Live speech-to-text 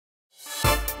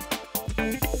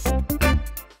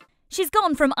She's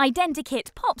gone from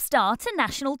identikit pop star to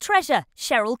national treasure.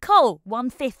 Cheryl Cole,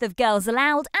 1/5 of Girls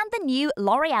Aloud and the new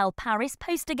L'Oreal Paris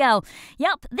poster girl.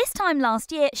 Yup, this time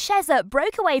last year, Sheza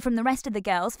broke away from the rest of the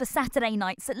girls for Saturday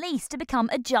nights at least to become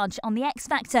a judge on the X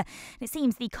Factor. It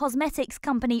seems the cosmetics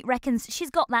company reckons she's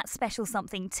got that special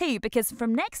something too, because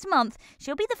from next month,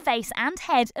 she'll be the face and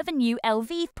head of a new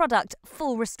LV product,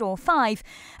 Full Restore 5.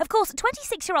 Of course,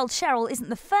 26-year-old Cheryl isn't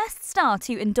the first star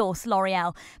to endorse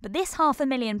L'Oreal, but this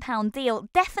 £500,000 deal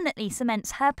definitely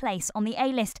cements her place on the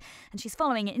A-list, and she's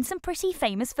following it in some pretty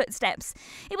famous footsteps.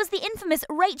 It was the infamous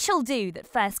Rachel do that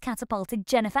first catapulted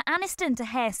Jennifer Aniston to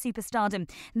hair superstardom.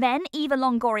 Then Eva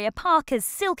Longoria Parker's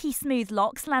silky smooth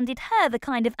locks landed her the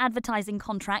kind of advertising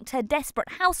contract her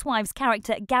Desperate Housewives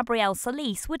character Gabrielle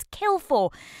Solis would kill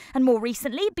for. And more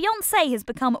recently, Beyoncé has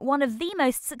become one of the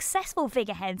most successful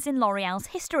figureheads in L'Oreal's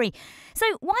history. So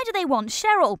why do they want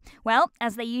Cheryl? Well,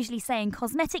 as they usually say in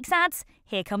cosmetics ads,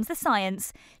 here comes the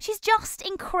science. She's just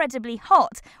incredibly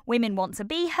hot. Women want to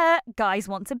be her, guys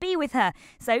want to be with her.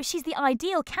 So she's the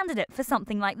ideal candidate for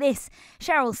something like this.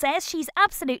 Cheryl says she's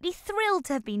absolutely thrilled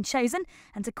to have been chosen,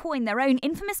 and to coin their own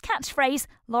infamous catchphrase,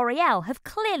 L'Oreal have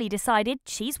clearly decided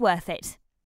she's worth it.